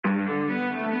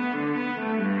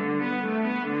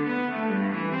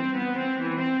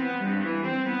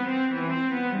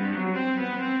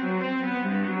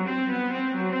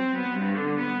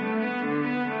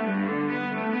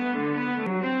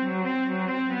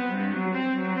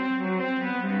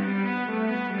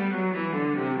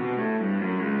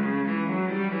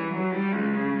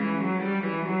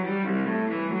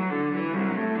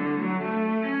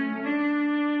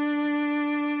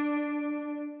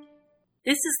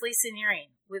This is Lisa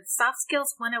Nearing with Soft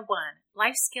Skills 101,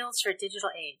 Life Skills for a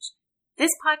Digital Age.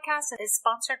 This podcast is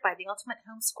sponsored by the Ultimate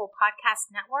Homeschool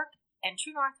Podcast Network and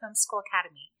True North Homeschool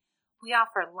Academy. We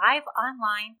offer live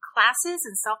online classes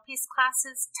and self-paced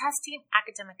classes, testing,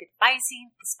 academic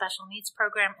advising, a special needs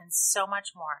program, and so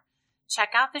much more.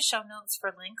 Check out the show notes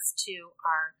for links to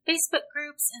our Facebook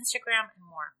groups, Instagram, and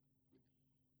more.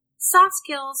 Soft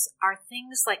skills are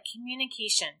things like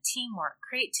communication, teamwork,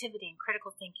 creativity, and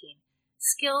critical thinking.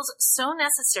 Skills so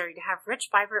necessary to have rich,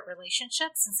 vibrant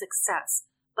relationships and success,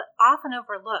 but often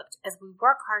overlooked as we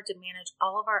work hard to manage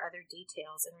all of our other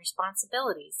details and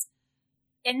responsibilities.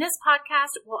 In this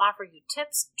podcast, we'll offer you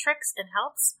tips, tricks, and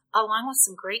helps, along with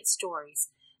some great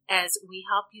stories, as we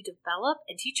help you develop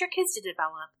and teach your kids to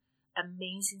develop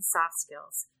amazing soft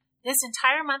skills. This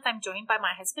entire month, I'm joined by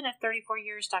my husband of 34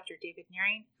 years, Dr. David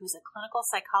Nearing, who's a clinical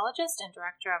psychologist and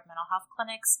director of mental health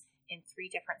clinics in 3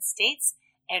 different states.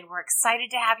 And we're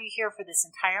excited to have you here for this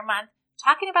entire month,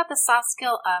 talking about the soft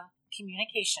skill of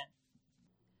communication.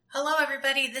 Hello,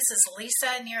 everybody. This is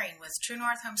Lisa Nearing with True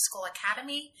North Homeschool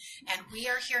Academy, and we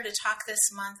are here to talk this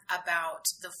month about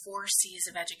the 4 C's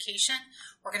of education.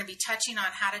 We're going to be touching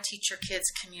on how to teach your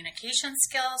kids communication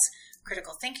skills,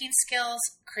 critical thinking skills,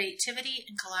 creativity,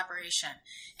 and collaboration.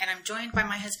 And I'm joined by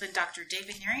my husband, Dr.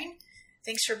 David Nearing.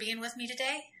 Thanks for being with me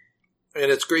today.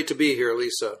 And it's great to be here,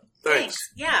 Lisa. Thanks.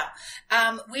 Yeah.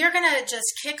 We are going to just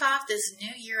kick off this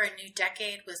new year and new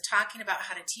decade with talking about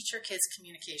how to teach your kids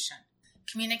communication.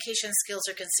 Communication skills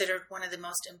are considered one of the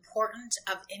most important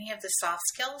of any of the soft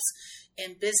skills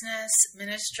in business,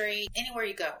 ministry, anywhere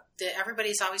you go.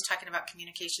 Everybody's always talking about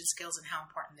communication skills and how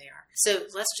important they are. So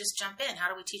let's just jump in. How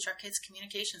do we teach our kids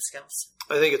communication skills?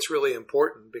 I think it's really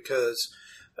important because,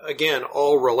 again,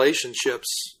 all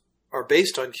relationships are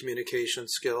based on communication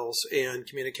skills, and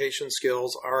communication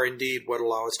skills are indeed what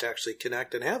allow us to actually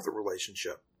connect and have the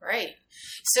relationship. Right.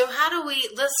 So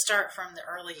let's start from the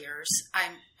early years.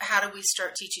 How do we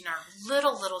start teaching our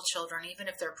little children, even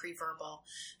if they're pre-verbal,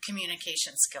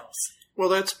 communication skills? Well,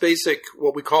 that's basic,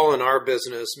 what we call in our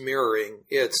business, mirroring.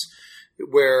 It's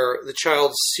where the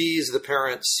child sees the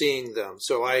parent seeing them.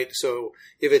 So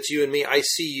if it's you and me, I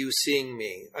see you seeing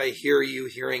me. I hear you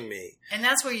hearing me. And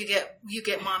that's where you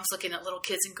get moms looking at little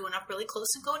kids and going up really close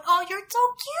and going, "Oh, you're so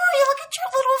cute. Look at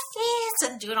your little face,"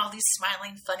 and doing all these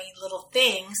smiling, funny little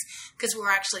things, because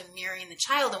we're actually mirroring the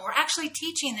child, and we're actually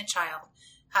teaching the child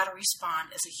how to respond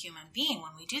as a human being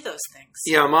when we do those things.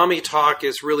 Yeah, mommy talk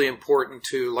is really important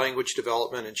to language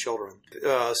development in children.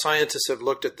 Scientists have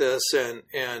looked at this,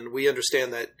 and we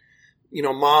understand that,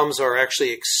 moms are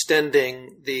actually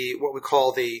extending what we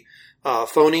call the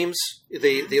phonemes,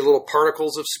 the little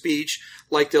particles of speech.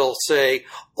 Like they'll say,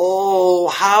 "Oh,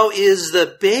 how is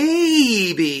the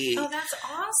baby?" Oh, that's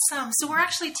awesome. So we're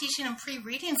actually teaching them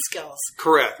pre-reading skills.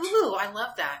 Correct. Ooh, I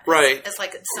love that. Right. As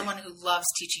like someone who loves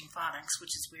teaching phonics, which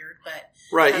is weird, but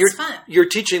right. That's fun. You're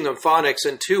teaching them phonics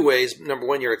in 2 ways. Number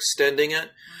one, you're extending it,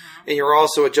 and you're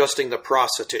also adjusting the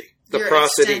prosody.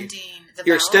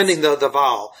 You're extending the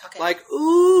vowel. Okay. Like,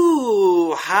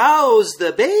 "Ooh, how's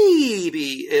the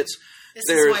baby?" This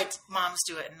is why moms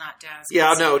do it and not dads.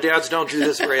 Yeah, no, dads don't do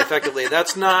this very effectively.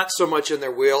 That's not so much in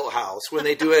their wheelhouse. When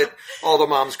they do it, all the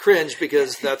moms cringe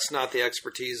because that's not the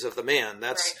expertise of the man.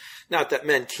 That's right. Not that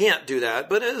men can't do that,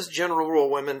 but as a general rule,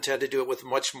 women tend to do it with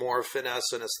much more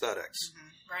finesse and aesthetics. Mm-hmm.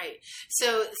 Right.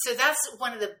 So that's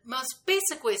one of the most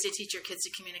basic ways to teach your kids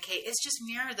to communicate is just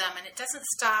mirror them, and it doesn't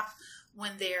stop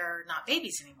when they're not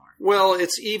babies anymore. Well,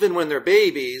 it's even when they're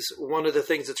babies. One of the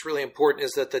things that's really important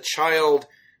is that the child,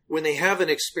 when they have an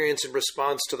experience in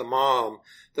response to the mom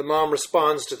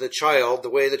responds to the child the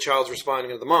way the child's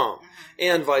responding to the mom,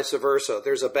 and vice versa.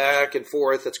 There's a back and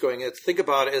forth that's going on. Think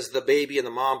about it as the baby and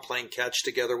the mom playing catch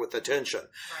together with attention.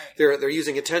 Right. They're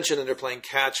using attention and they're playing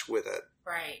catch with it.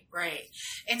 Right.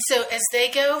 And so as they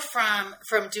go from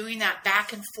doing that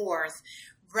back and forth,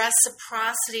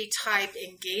 reciprocity type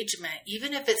engagement,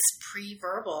 even if it's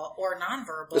pre-verbal or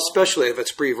nonverbal. Especially if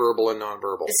it's pre-verbal and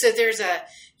nonverbal. So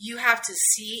you have to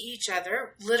see each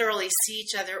other, literally see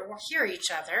each other or hear each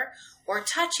other or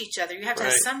touch each other. You have to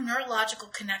have some neurological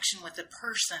connection with the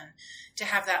person to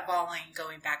have that volleying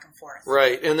going back and forth.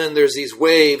 Right. And then there's these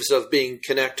waves of being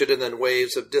connected and then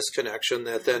waves of disconnection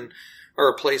that then are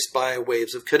replaced by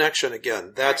waves of connection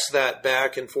again. That's that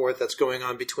back and forth that's going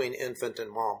on between infant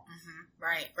and mom. Mm-hmm.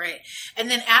 Right.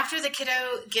 And then after the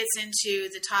kiddo gets into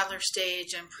the toddler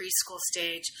stage and preschool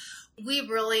stage, we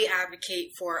really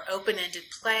advocate for open-ended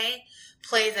play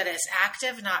that is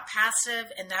active, not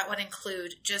passive, and that would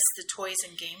include just the toys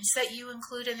and games that you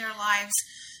include in their lives,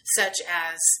 such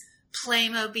as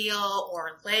Playmobil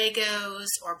or Legos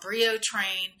or Brio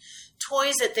Train,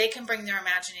 toys that they can bring their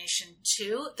imagination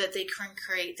to, that they can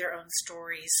create their own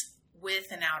stories with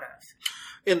and out of.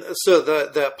 And so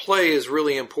that play is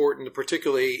really important,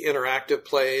 particularly interactive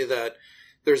play, that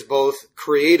there's both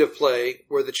creative play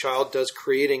where the child does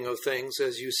creating of things,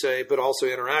 as you say, but also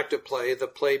interactive play, the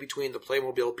play between the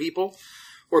Playmobil people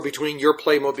or between your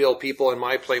Playmobil people and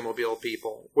my Playmobil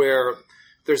people, where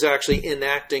there's actually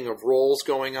enacting of roles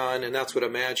going on, and that's what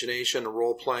imagination and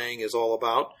role playing is all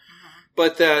about. Mm-hmm.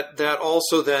 But that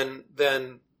also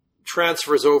then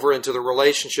transfers over into the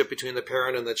relationship between the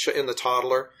parent and the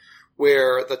toddler,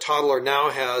 where the toddler now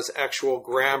has actual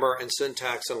grammar and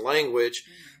syntax and language,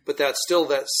 but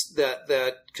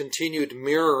that continued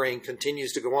mirroring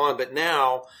continues to go on. But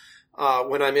now,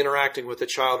 when I'm interacting with the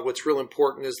child, what's real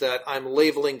important is that I'm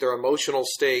labeling their emotional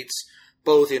states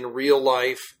both in real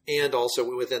life and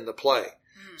also within the play.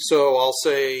 So I'll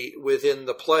say within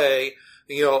the play,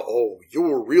 oh, you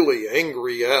were really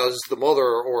angry as the mother,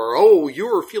 or, oh, you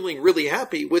were feeling really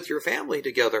happy with your family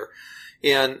together.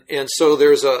 And so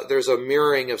there's a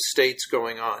mirroring of states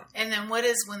going on. And then what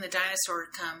is when the dinosaur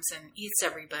comes and eats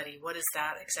everybody? What does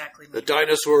that exactly mean? The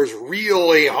dinosaur is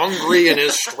really hungry and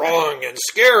is strong and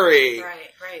scary.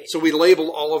 Right. So we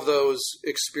label all of those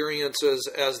experiences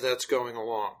as that's going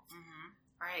along.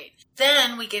 Right.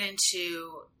 Then we get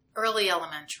into early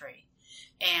elementary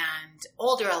and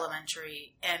older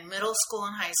elementary and middle school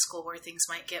and high school, where things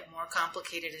might get more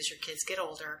complicated as your kids get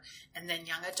older, and then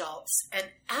young adults. And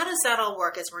how does that all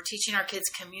work as we're teaching our kids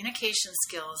communication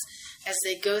skills as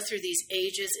they go through these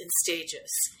ages and stages?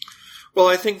 Well,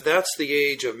 I think that's the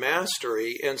age of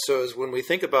mastery. And so as when we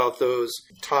think about those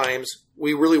times,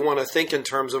 we really want to think in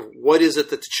terms of what is it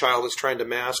that the child is trying to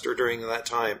master during that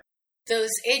time.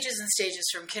 Those ages and stages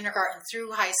from kindergarten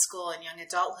through high school and young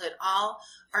adulthood all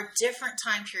are different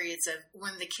time periods of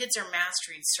when the kids are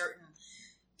mastering certain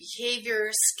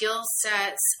behaviors, skill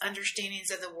sets, understandings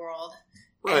of the world.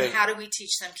 Right. And how do we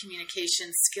teach them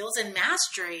communication skills and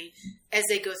mastery as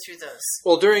they go through those?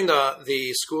 Well, during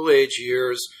the school age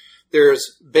years,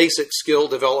 there's basic skill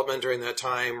development during that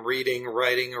time: reading,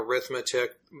 writing,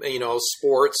 arithmetic,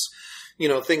 sports,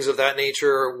 things of that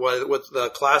nature. What the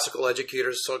classical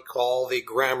educators call the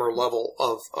grammar level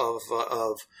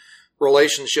of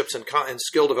relationships and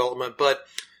skill development. But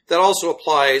that also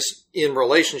applies in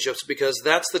relationships, because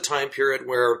that's the time period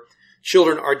where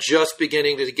children are just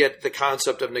beginning to get the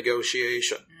concept of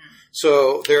negotiation.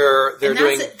 So they're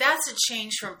doing... That's a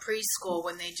change from preschool,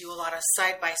 when they do a lot of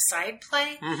side-by-side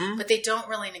play, but they don't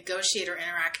really negotiate or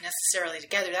interact necessarily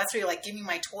together. That's where you're like, give me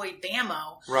my toy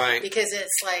Bammo. Right. Because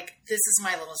it's like, this is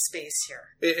my little space here.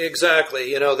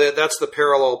 Exactly. That's the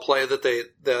parallel play that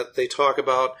they talk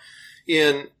about.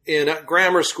 In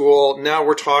grammar school, now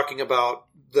we're talking about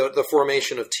the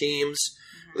formation of teams,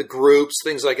 the groups,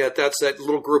 things like that. That's that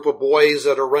little group of boys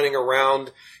that are running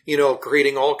around,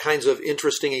 creating all kinds of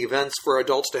interesting events for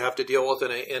adults to have to deal with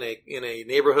in a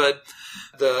neighborhood.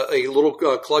 A little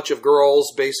clutch of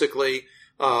girls basically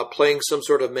playing some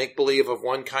sort of make-believe of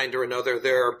one kind or another.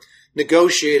 They're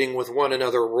negotiating with one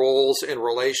another roles and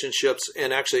relationships,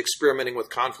 and actually experimenting with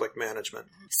conflict management.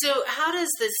 So how does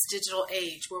this digital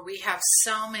age, where we have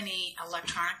so many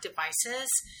electronic devices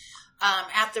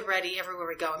at the ready everywhere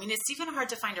we go. I mean, it's even hard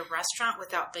to find a restaurant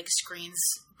without big screens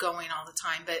going all the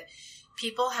time, but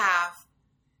people have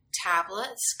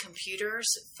tablets, computers,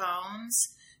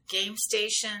 phones, game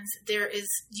stations.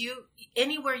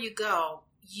 Anywhere you go,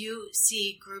 you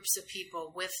see groups of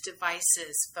people with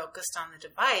devices focused on the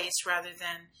device rather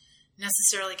than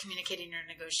necessarily communicating or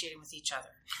negotiating with each other.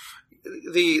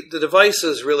 The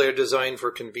devices really are designed for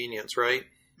convenience, right?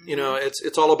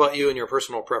 It's all about you and your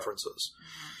personal preferences.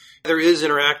 There is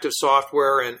interactive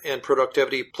software and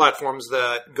productivity platforms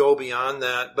that go beyond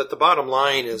that. But the bottom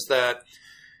line is that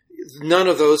none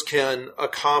of those can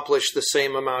accomplish the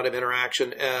same amount of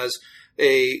interaction as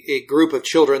a group of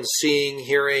children seeing,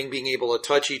 hearing, being able to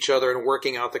touch each other and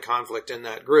working out the conflict in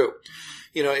that group.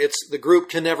 The group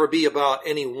can never be about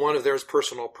any one of their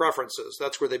personal preferences.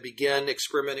 That's where they begin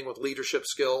experimenting with leadership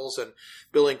skills and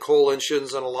building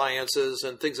coalitions and alliances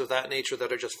and things of that nature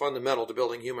that are just fundamental to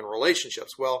building human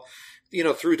relationships. Well,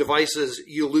 through devices,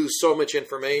 you lose so much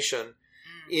information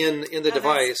in the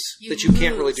device that you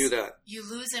can't really do that. You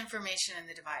lose information in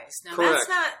the device. Now, correct.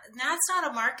 That's not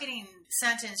a marketing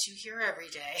sentence you hear every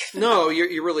day. No,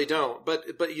 you really don't. But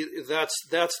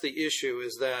that's the issue,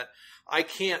 is that I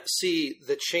can't see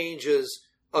the changes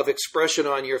of expression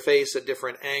on your face at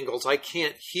different angles. I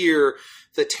can't hear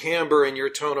the timbre in your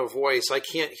tone of voice. I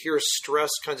can't hear stress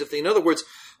kinds of things. In other words,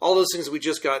 all those things we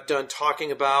just got done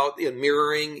talking about in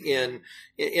mirroring in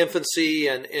infancy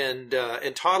and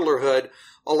toddlerhood,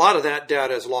 a lot of that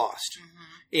data is lost. Mm-hmm.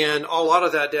 And a lot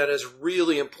of that data is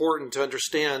really important to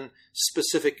understand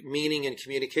specific meaning and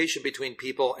communication between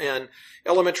people. And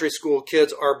elementary school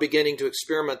kids are beginning to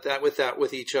experiment that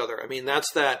with each other. I mean,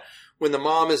 that's that when the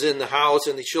mom is in the house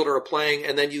and the children are playing,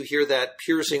 and then you hear that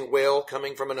piercing wail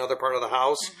coming from another part of the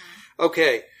house. Mm-hmm.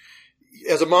 Okay.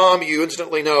 As a mom, you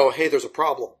instantly know, hey, there's a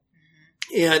problem.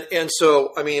 Mm-hmm. And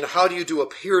so, I mean, how do you do a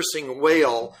piercing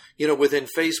wail, within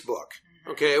Facebook?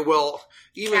 Mm-hmm. Okay. Well,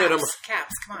 even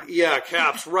caps, come on. Yeah,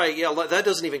 caps, right. Yeah, that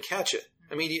doesn't even catch it.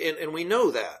 I mean, and we know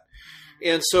that.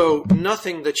 And so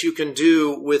nothing that you can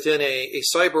do within a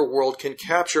cyber world can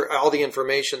capture all the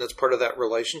information that's part of that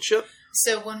relationship.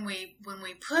 So when we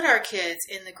put our kids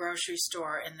in the grocery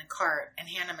store in the cart and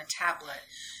hand them a tablet,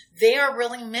 they are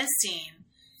really missing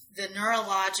the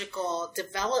neurological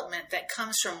development that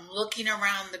comes from looking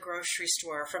around the grocery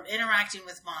store, from interacting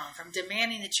with mom, from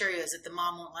demanding the Cheerios that the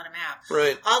mom won't let them have.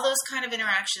 Right. All those kind of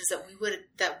interactions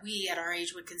that we at our age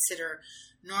would consider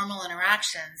normal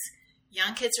interactions,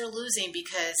 young kids are losing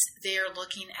because they are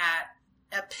looking at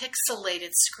a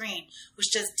pixelated screen,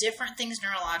 which does different things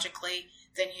neurologically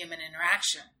than human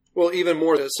interaction. Well, even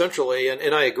more centrally,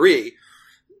 and I agree,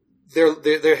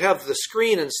 they have the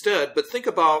screen instead, but think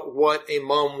about what a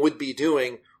mom would be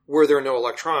doing were there no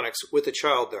electronics with the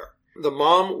child there. The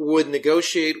mom would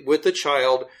negotiate with the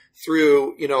child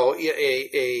through,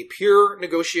 a peer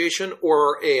negotiation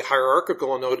or a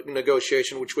hierarchical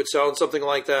negotiation, which would sound something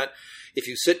like that. If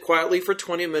you sit quietly for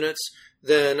 20 minutes,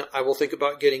 then I will think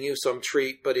about getting you some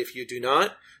treat. But if you do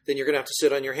not, then you're going to have to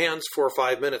sit on your hands for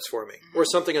 5 minutes for me, or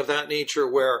something of that nature,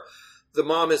 where the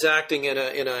mom is acting in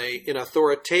an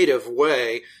authoritative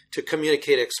way to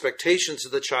communicate expectations to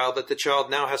the child that the child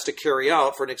now has to carry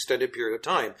out for an extended period of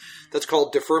time. That's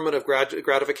called deferment of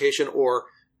gratification or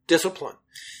discipline.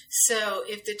 So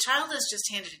if the child is just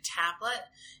handed a tablet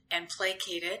and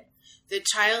placated, the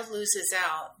child loses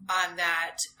out on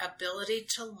that ability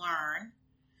to learn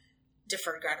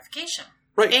deferred gratification.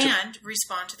 Right. And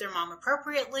respond to their mom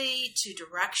appropriately, to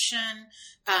direction.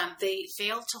 They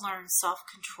fail to learn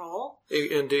self-control.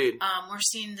 Indeed. We're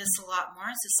seeing this a lot more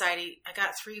in society. I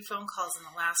got 3 phone calls in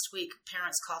the last week.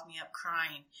 Parents called me up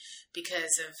crying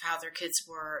because of how their kids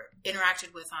were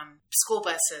interacted with on school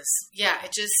buses. Yeah,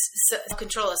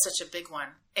 self-control is such a big one.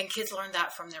 And kids learn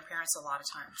that from their parents a lot of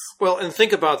times. Well, and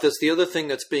think about this. The other thing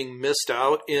that's being missed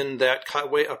out in that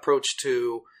way approach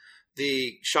to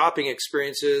the shopping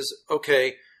experience is,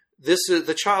 okay,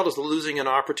 the child is losing an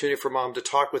opportunity for mom to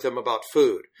talk with him about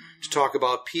food, to talk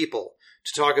about people,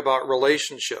 to talk about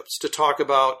relationships, to talk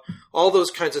about all those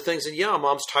kinds of things. And yeah,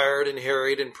 mom's tired and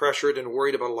harried and pressured and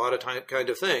worried about a lot of kind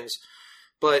of things.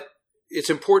 But it's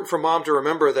important for mom to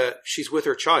remember that she's with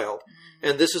her child.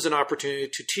 And this is an opportunity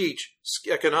to teach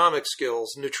economic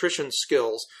skills, nutrition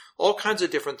skills, all kinds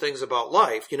of different things about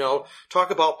life.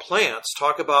 Talk about plants,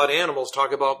 talk about animals,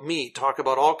 talk about meat, talk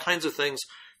about all kinds of things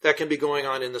that can be going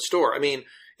on in the store. I mean,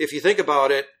 if you think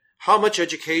about it, how much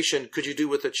education could you do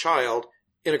with a child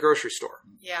in a grocery store?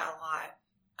 Yeah,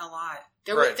 a lot.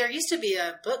 Right. There used to be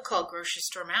a book called Grocery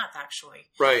Store Math, actually.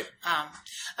 Right.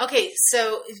 Okay,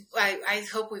 so I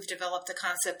hope we've developed the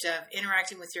concept of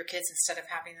interacting with your kids instead of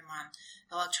having them on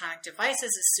electronic devices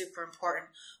is super important.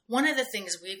 One of the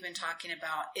things we've been talking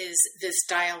about is this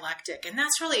dialectic, and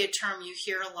that's really a term you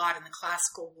hear a lot in the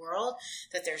classical world,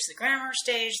 that there's the grammar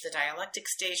stage, the dialectic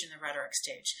stage, and the rhetoric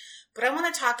stage. But I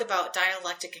want to talk about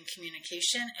dialectic and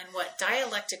communication and what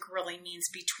dialectic really means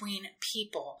between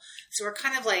people. So we're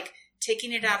kind of like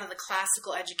taking it out of the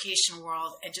classical education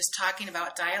world and just talking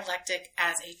about dialectic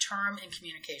as a term in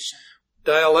communication.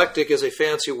 Dialectic is a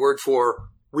fancy word for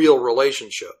real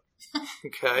relationship.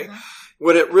 Okay?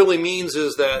 What it really means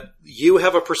is that you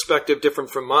have a perspective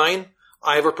different from mine.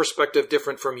 I have a perspective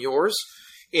different from yours.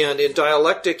 And in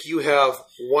dialectic, you have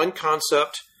one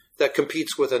concept that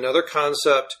competes with another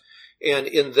concept. And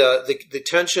in the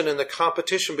tension and the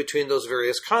competition between those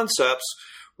various concepts,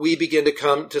 we begin to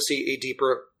come to see a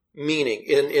deeper meaning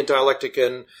in dialectic.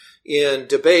 And in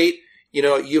debate,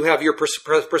 you have your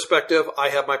perspective, I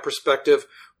have my perspective.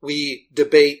 We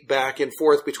debate back and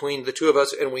forth between the two of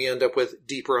us, and we end up with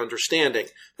deeper understanding.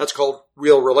 That's called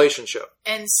real relationship.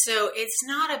 And so it's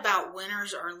not about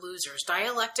winners or losers.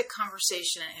 Dialectic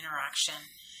conversation and interaction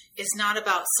is not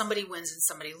about somebody wins and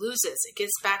somebody loses. It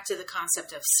gets back to the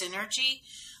concept of synergy,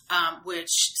 which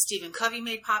Stephen Covey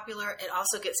made popular. It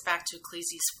also gets back to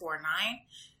Ecclesiastes 4:9.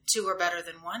 two are better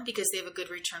than one because they have a good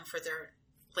return for their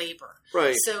labor.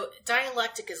 Right. So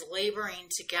dialectic is laboring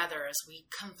together as we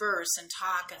converse and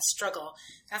talk and struggle.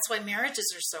 That's why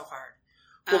marriages are so hard.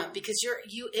 Because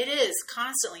it is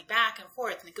constantly back and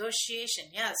forth, negotiation.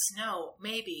 Yes, no,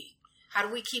 maybe. How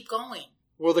do we keep going?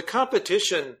 Well, the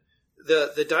competition,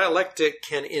 the dialectic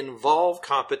can involve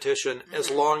competition as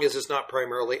long as it's not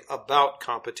primarily about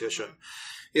competition.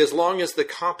 As long as the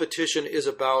competition is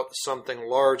about something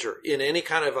larger. In any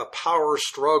kind of a power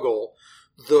struggle,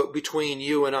 between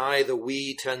you and I, the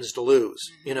we tends to lose.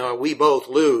 We both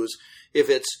lose if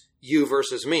it's you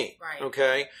versus me. Right.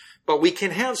 Okay? But we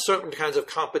can have certain kinds of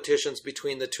competitions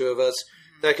between the two of us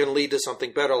that can lead to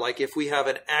something better. Like if we have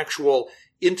an actual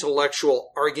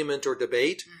intellectual argument or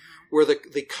debate where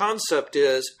the concept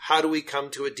is, how do we come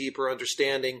to a deeper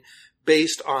understanding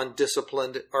based on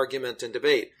disciplined argument and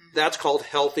debate? That's called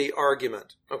healthy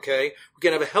argument. Okay? We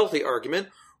can have a healthy argument,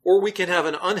 or we can have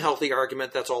an unhealthy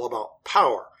argument that's all about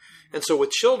power. And so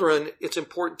with children, it's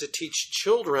important to teach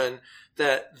children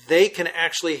that they can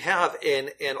actually have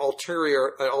an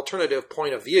alternative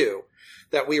point of view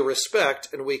that we respect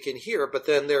and we can hear. But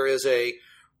then there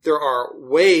are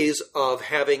ways of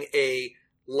having a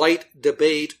light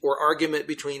debate or argument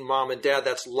between mom and dad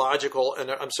that's logical,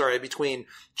 and between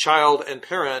child and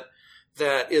parent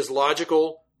that is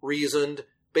logical, reasoned,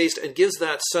 based, and gives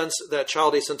that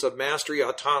child a sense of mastery,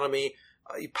 autonomy,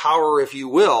 power, if you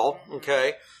will,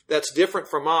 okay? That's different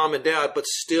from mom and dad, but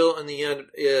still in the end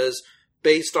is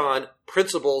based on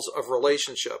principles of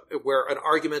relationship, where an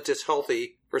argument is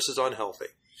healthy versus unhealthy.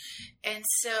 And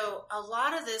so a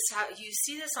lot of this, you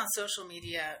see this on social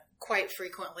media quite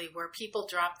frequently, where people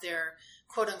drop their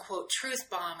quote-unquote truth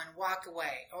bomb and walk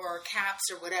away, or caps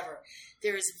or whatever.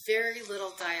 There is very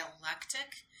little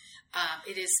dialectic.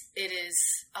 It is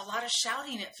a lot of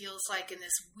shouting, it feels like, in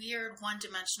this weird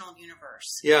one-dimensional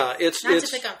universe. Yeah, it's to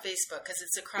pick on Facebook, because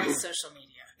it's across social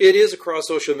media. It is across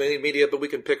social media, but we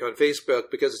can pick on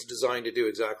Facebook because it's designed to do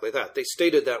exactly that. They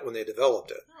stated that when they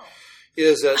developed it. Oh.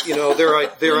 Is that,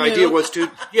 their idea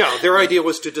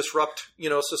was to disrupt,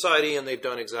 society, and they've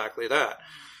done exactly that.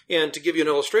 And to give you an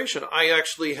illustration, I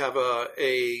actually have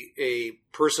a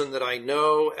person that I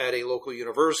know at a local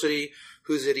university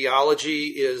whose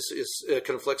ideology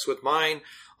conflicts with mine.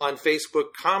 On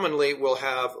Facebook, commonly we'll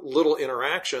have little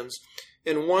interactions.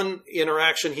 In one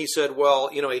interaction, he said, well,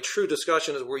 a true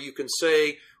discussion is where you can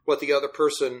say what the other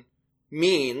person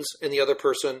means and the other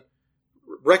person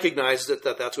recognizes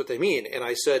that that's what they mean. And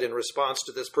I said in response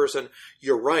to this person,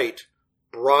 you're right.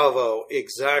 Bravo.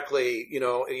 Exactly.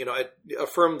 I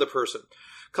affirmed the person.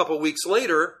 A couple of weeks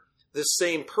later, this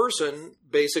same person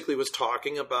basically was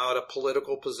talking about a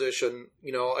political position,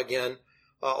 again,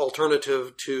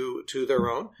 alternative to their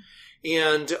own.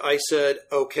 And I said,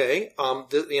 okay. And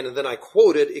then I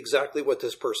quoted exactly what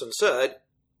this person said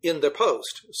in the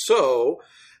post. So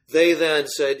they then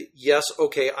said, yes,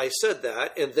 okay, I said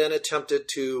that, and then attempted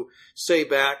to say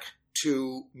back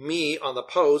to me on the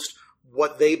post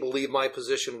what they believe my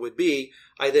position would be.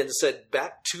 I then said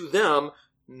back to them,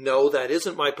 no, that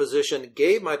isn't my position,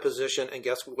 gave my position, and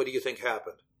guess what do you think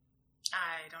happened?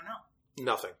 I don't know.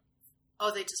 Nothing.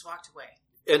 Oh, they just walked away.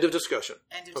 End of discussion.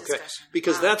 Okay.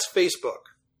 Because that's Facebook.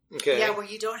 Okay. Yeah, where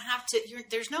you don't have to,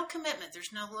 there's no commitment,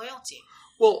 there's no loyalty.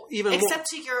 Well, except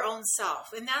to your own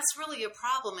self. And that's really a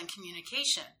problem in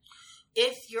communication.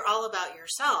 If you're all about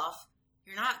yourself,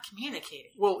 you're not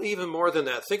communicating. Well, even more than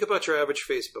that, think about your average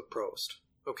Facebook post,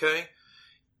 okay?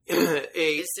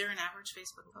 Is there an average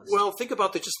Facebook post? Well, think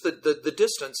about just the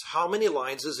distance. How many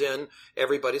lines is in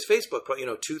everybody's Facebook post?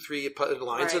 2-3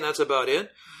 lines, right. And that's about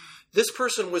it. This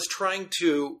person was trying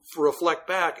to reflect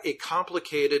back a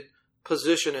complicated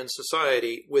position in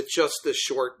society with just this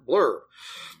short blurb.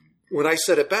 When I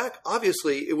said it back,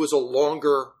 obviously it was a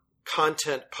longer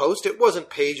content post. It wasn't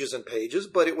pages and pages,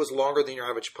 but it was longer than your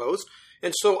average post.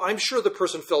 And so I'm sure the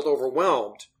person felt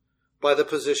overwhelmed by the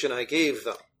position I gave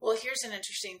them. Well, here's an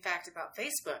interesting fact about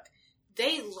Facebook.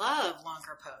 They love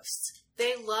longer posts.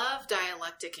 They love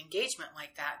dialectic engagement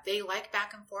like that. They like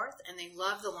back and forth, and they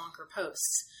love the longer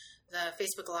posts. The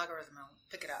Facebook algorithm will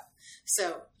pick it up.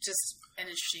 So just an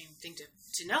interesting thing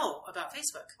to know about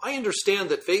Facebook. I understand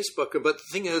that Facebook, but the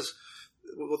thing is,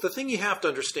 the thing you have to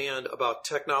understand about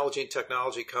technology and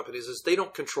technology companies is they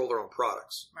don't control their own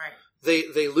products. Right.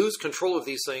 They lose control of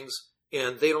these things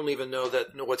and they don't even know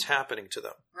what's happening to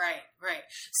them. Right.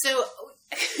 So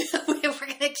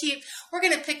we're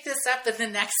going to pick this up in the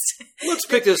next. Let's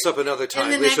pick this up another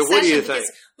time. Lisa, what do you think?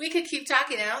 We could keep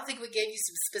talking. I don't think we gave you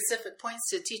some specific points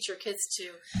to teach your kids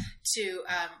to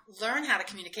learn how to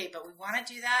communicate, but we want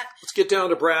to do that. Let's get down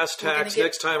to brass tacks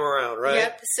next time around, right?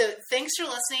 Yep. So thanks for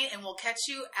listening, and we'll catch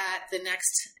you at the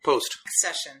next post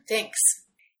session. Thanks.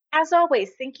 As always,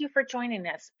 thank you for joining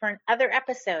us for another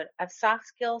episode of Soft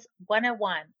Skills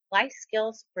 101, Life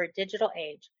Skills for a Digital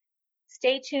Age.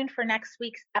 Stay tuned for next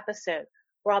week's episode,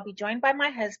 where I'll be joined by my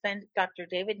husband, Dr.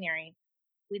 David Nearing.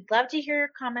 We'd love to hear your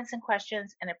comments and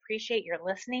questions and appreciate your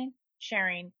listening,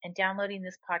 sharing, and downloading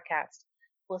this podcast.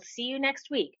 We'll see you next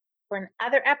week for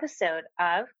another episode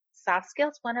of Soft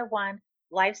Skills 101,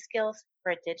 Life Skills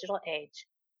for a Digital Age.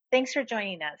 Thanks for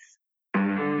joining us.